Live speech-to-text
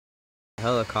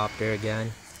Helicopter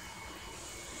again.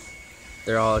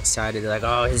 They're all excited. They're like,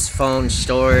 oh, his phone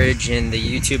storage and the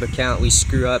YouTube account we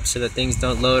screw up so that things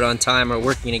don't load on time are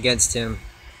working against him.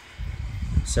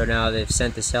 So now they've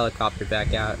sent this helicopter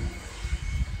back out.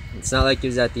 It's not like he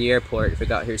was at the airport if it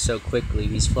got here so quickly.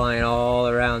 He's flying all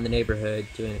around the neighborhood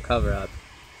doing a cover-up.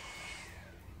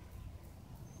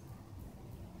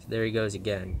 So there he goes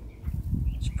again.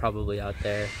 He's probably out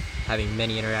there having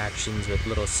many interactions with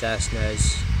little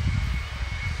Cessnas.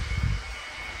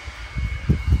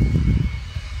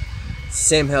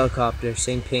 Same helicopter,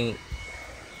 same paint.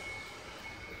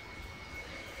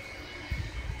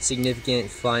 Significant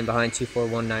flying behind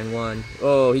 24191.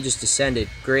 Oh, he just descended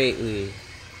greatly.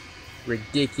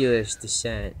 Ridiculous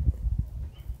descent.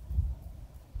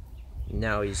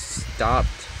 Now he's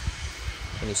stopped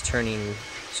and he's turning.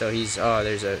 So he's, oh,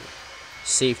 there's a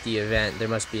safety event. There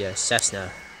must be a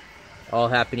Cessna. All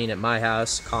happening at my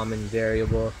house. Common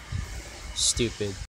variable. Stupid.